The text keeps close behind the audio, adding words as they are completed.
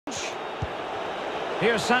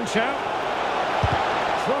Here's Sancho.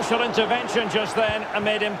 Crucial intervention just then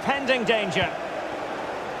amid impending danger.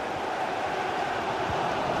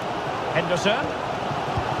 Henderson.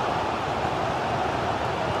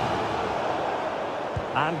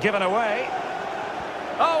 And given away.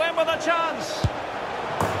 Oh, in with a chance.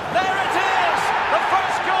 There it is! The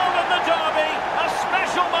first goal in the derby. A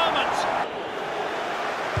special moment.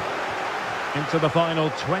 Into the final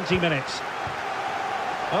 20 minutes.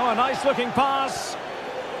 Oh, a nice looking pass.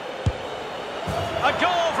 A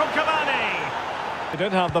goal from Cavani. He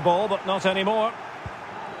did have the ball, but not anymore.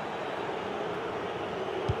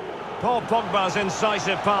 Paul Pogba's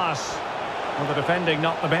incisive pass. Well, the defending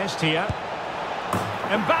not the best here.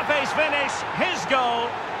 Mbappe's finish, his goal.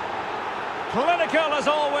 Clinical as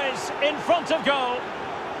always, in front of goal.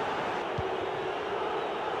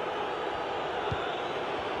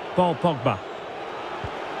 Paul Pogba.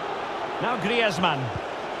 Now Griezmann.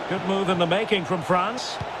 Good move in the making from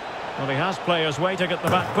France. Well, he has players waiting at the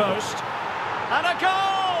back post. And a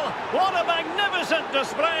goal! What a magnificent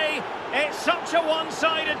display! It's such a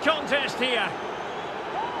one-sided contest here.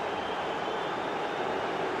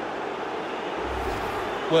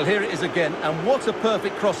 Well, here it is again, and what a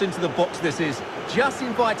perfect cross into the box this is. Just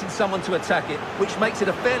inviting someone to attack it, which makes it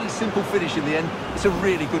a fairly simple finish in the end. It's a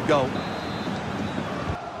really good goal.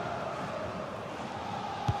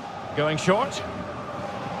 Going short.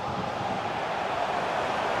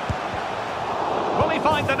 Will he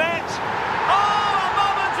find the net? Oh, a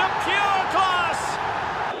moment of pure class!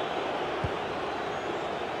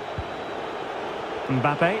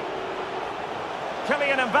 Mbappe.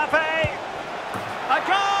 Kylian Mbappe. A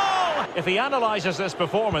goal! If he analyses this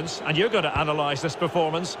performance, and you're going to analyse this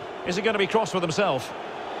performance, is he going to be cross with himself?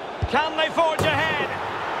 Can they forge ahead?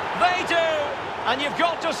 They do! And you've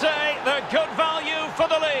got to say they're good value for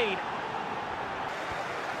the lead.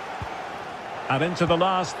 And into the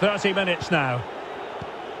last 30 minutes now.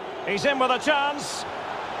 He's in with a chance.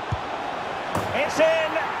 It's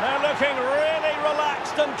in. They're looking really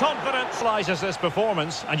relaxed and confident. Analyses this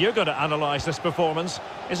performance, and you're going to analyse this performance.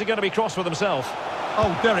 Is he going to be cross with himself?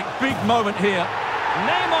 Oh, Derek, big moment here.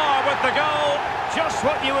 Neymar with the goal. Just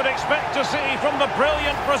what you would expect to see from the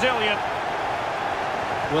brilliant Brazilian.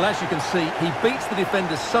 Well, as you can see, he beats the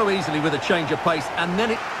defenders so easily with a change of pace, and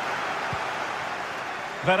then it...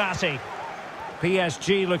 Verratti.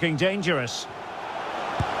 PSG looking dangerous.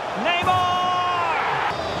 Neymar!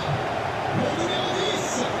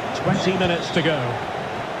 20 minutes to go.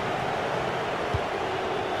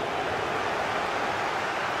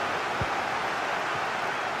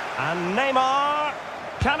 And Neymar,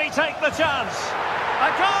 can he take the chance?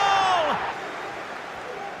 A goal!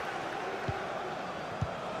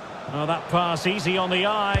 Oh, that pass easy on the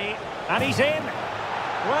eye, and he's in.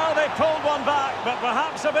 Well, they pulled one back, but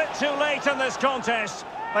perhaps a bit too late in this contest.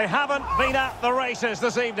 They haven't been at the races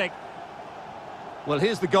this evening. Well,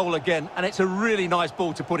 here's the goal again, and it's a really nice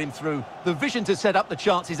ball to put him through. The vision to set up the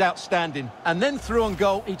chance is outstanding. And then through on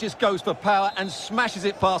goal, he just goes for power and smashes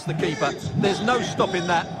it past the keeper. There's no stopping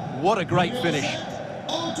that. What a great finish.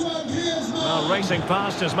 Well, racing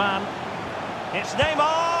past his man. It's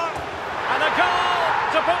Neymar! And a goal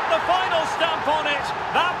to put the final stamp on it.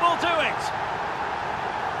 That will do it.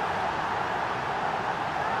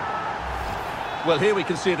 Well, here we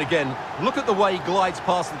can see it again. Look at the way he glides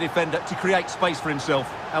past the defender to create space for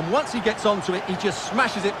himself. And once he gets onto it, he just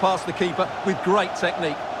smashes it past the keeper with great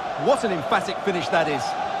technique. What an emphatic finish that is.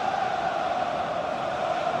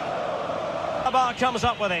 Bar comes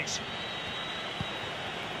up with it.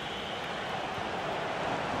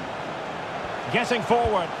 Getting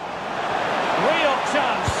forward. Real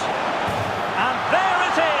chance. And there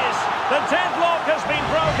it is. The deadlock has been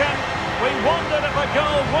broken. We wondered if a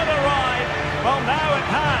goal would arrive. Well, now it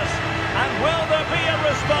has. And will there be a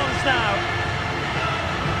response now?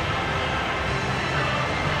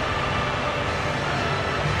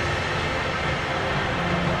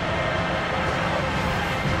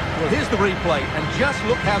 Well, here's the replay, and just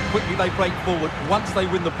look how quickly they break forward once they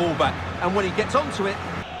win the ball back. And when he gets onto it...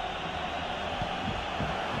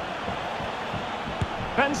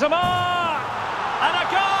 Benzema! And a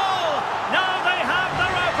goal! Now they have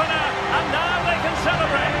their opener, and now they can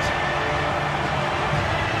celebrate.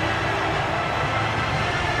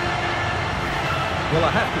 Well,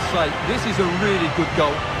 I have to say, this is a really good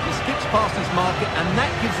goal. He skips past his marker, and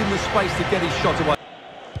that gives him the space to get his shot away.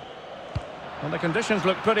 Well, the conditions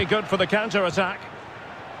look pretty good for the counter-attack.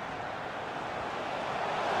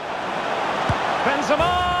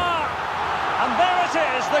 Benzema! And there it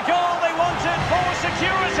is, the goal they wanted for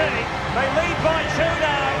security. They lead by 2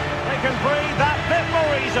 now. They can breathe that bit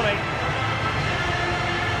more easily.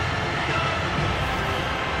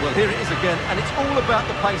 Well, here it is again, and it's all about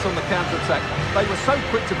the pace on the counter-attack. They were so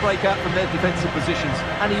quick to break out from their defensive positions,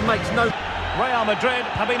 and he makes no... Real Madrid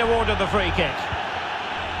have been awarded the free kick.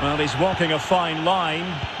 Well, he's walking a fine line.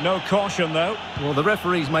 No caution, though. Well, the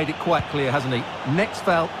referee's made it quite clear, hasn't he? Next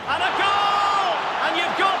foul. And a goal! And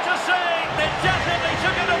you've got to say, they definitely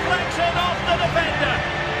took a deflection off the defender.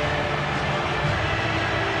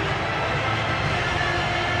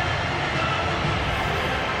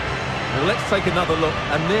 Well, let's take another look,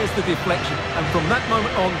 and there's the deflection. And from that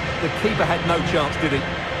moment on, the keeper had no chance, did he?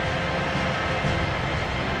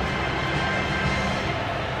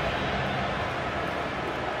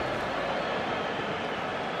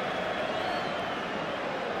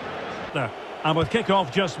 And with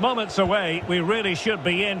kick-off just moments away, we really should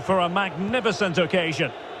be in for a magnificent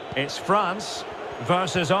occasion. It's France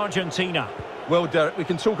versus Argentina. Well, Derek, we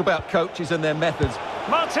can talk about coaches and their methods.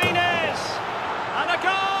 Martinez! And a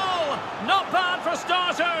goal! Not bad for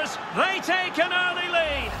starters. They take an early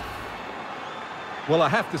lead. Well, I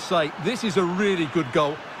have to say, this is a really good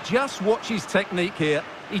goal. Just watch his technique here.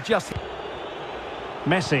 He just...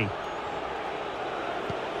 Messi.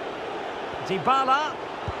 Dybala.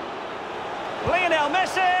 Lionel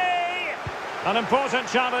Messi! An important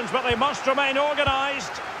challenge, but they must remain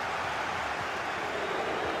organised.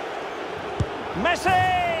 Messi!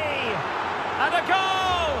 And a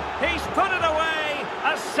goal! He's put it away!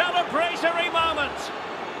 A celebratory moment!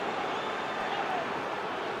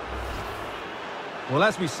 Well,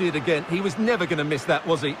 as we see it again, he was never going to miss that,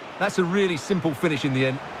 was he? That's a really simple finish in the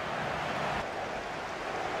end.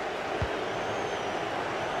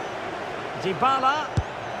 Dybala.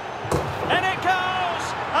 In it goes!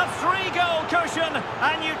 A 3-goal cushion,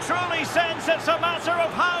 and you truly sense it's a matter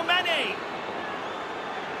of how many.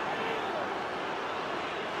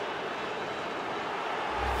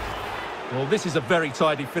 Well, this is a very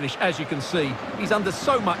tidy finish, as you can see. He's under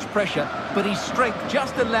so much pressure, but his strength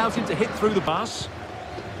just allows him to hit through the pass.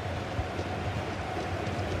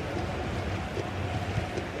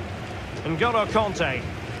 N'Golo Kanté.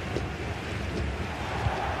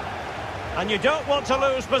 And you don't want to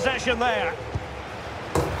lose possession there.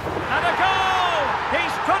 And a goal!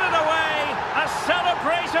 He's put it away! A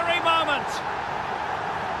celebratory moment!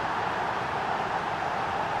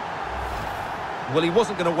 Well, he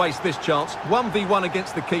wasn't going to waste this chance. 1v1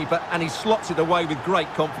 against the keeper, and he slots it away with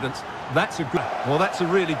great confidence. That's a good... Well, that's a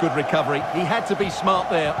really good recovery. He had to be smart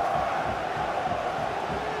there.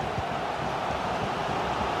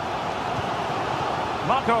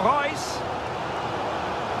 Marco Reus.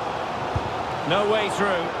 No way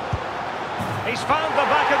through. He's found the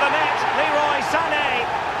back of the net. Leroy Sané.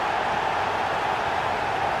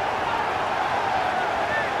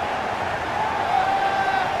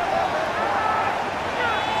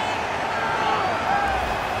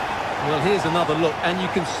 Well, here's another look, and you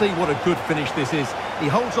can see what a good finish this is. He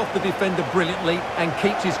holds off the defender brilliantly and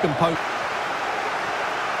keeps his composure.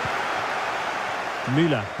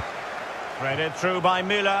 Müller. Threaded through by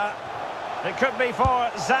Müller. It could be for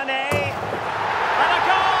Sané. And a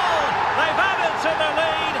goal! They've added to the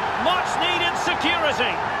lead. Much needed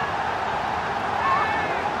security.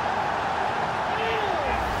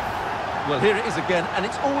 Well, here it is again, and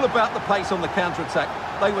it's all about the pace on the counter-attack.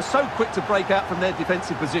 They were so quick to break out from their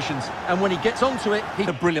defensive positions, and when he gets onto it, he's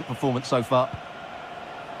a brilliant performance so far.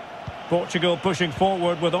 Portugal pushing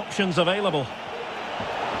forward with options available.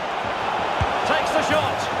 Takes the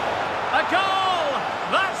shot. A goal!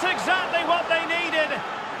 That's exactly what they needed.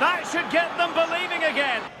 That should get them believing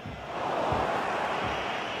again.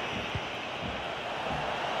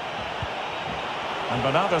 And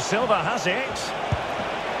Bernardo Silva has it.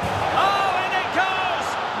 Oh, and it goes!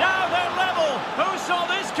 Now they're level. Who saw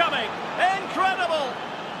this coming? Incredible!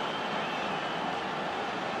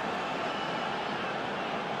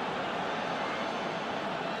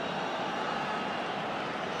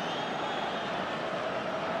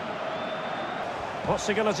 What's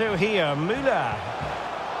he going to do here? Müller.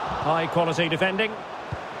 High quality defending.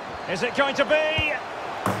 Is it going to be?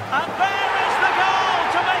 And there is the goal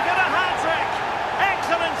to make it a hat-trick.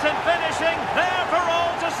 Excellence in finishing, there for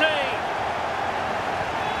all to see.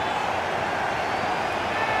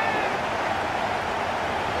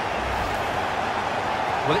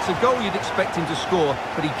 Well, it's a goal you'd expect him to score,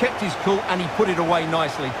 but he kept his cool and he put it away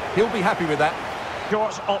nicely. He'll be happy with that.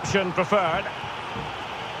 Short option preferred.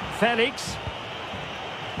 Felix.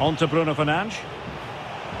 On to Bruno Fernandes.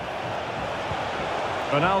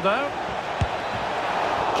 Ronaldo.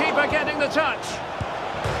 Keeper getting the touch.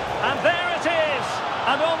 And there it is.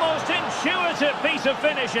 An almost intuitive piece of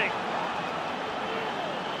finishing.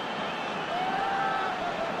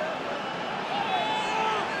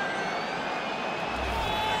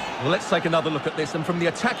 Well, let's take another look at this, and from the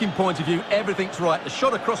attacking point of view, everything's right. The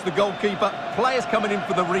shot across the goalkeeper, players coming in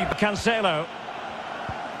for the rebound. Cancelo.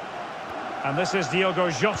 And this is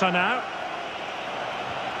Diogo Jota now.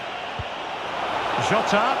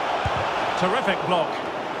 Jota. Terrific block.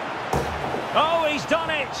 Oh, he's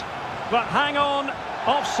done it! But hang on,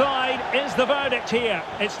 offside is the verdict here.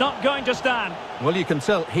 It's not going to stand. Well, you can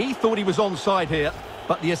tell he thought he was onside here,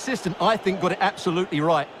 but the assistant, I think, got it absolutely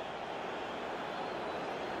right.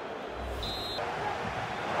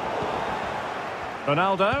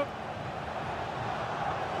 Ronaldo.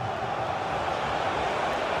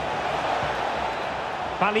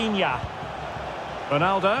 Palinha.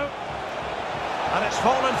 Ronaldo. And it's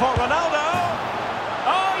fallen for Ronaldo.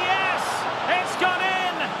 Oh, yes! It's gone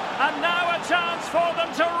in! And now a chance for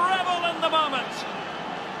them to revel in the moment.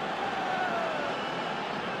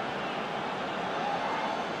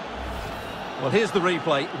 Well, here's the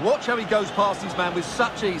replay. Watch how he goes past his man with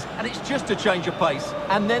such ease, and it's just a change of pace.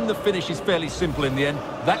 And then the finish is fairly simple in the end.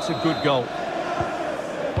 That's a good goal.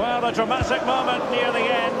 Well, a dramatic moment near the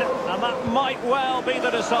end, and that might well be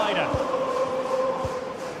the decider.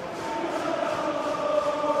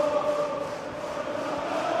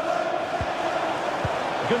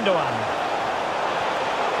 Gundogan.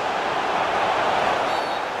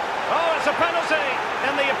 Oh, it's a penalty,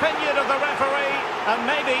 in the opinion of the referee, and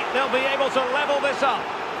maybe they'll be able to level this up.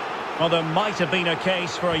 Well, there might have been a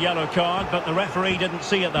case for a yellow card, but the referee didn't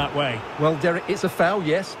see it that way. Well, Derek, it's a foul,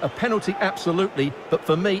 yes. A penalty, absolutely. But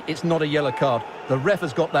for me, it's not a yellow card. The ref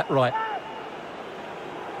has got that right.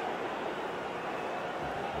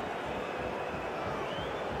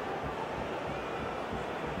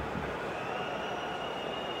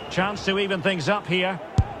 Chance to even things up here.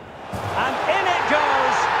 And in it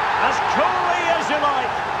goes, as coolly as you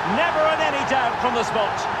like. Never in any doubt from the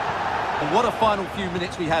spot. And what a final few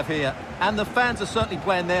minutes we have here. And the fans are certainly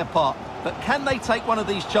playing their part. But can they take one of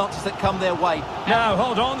these chances that come their way? Now,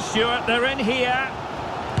 hold on, Stuart. They're in here.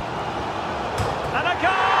 And a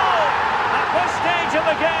goal! At this stage of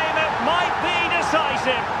the game, it might be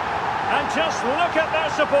decisive. And just look at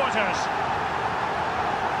their supporters.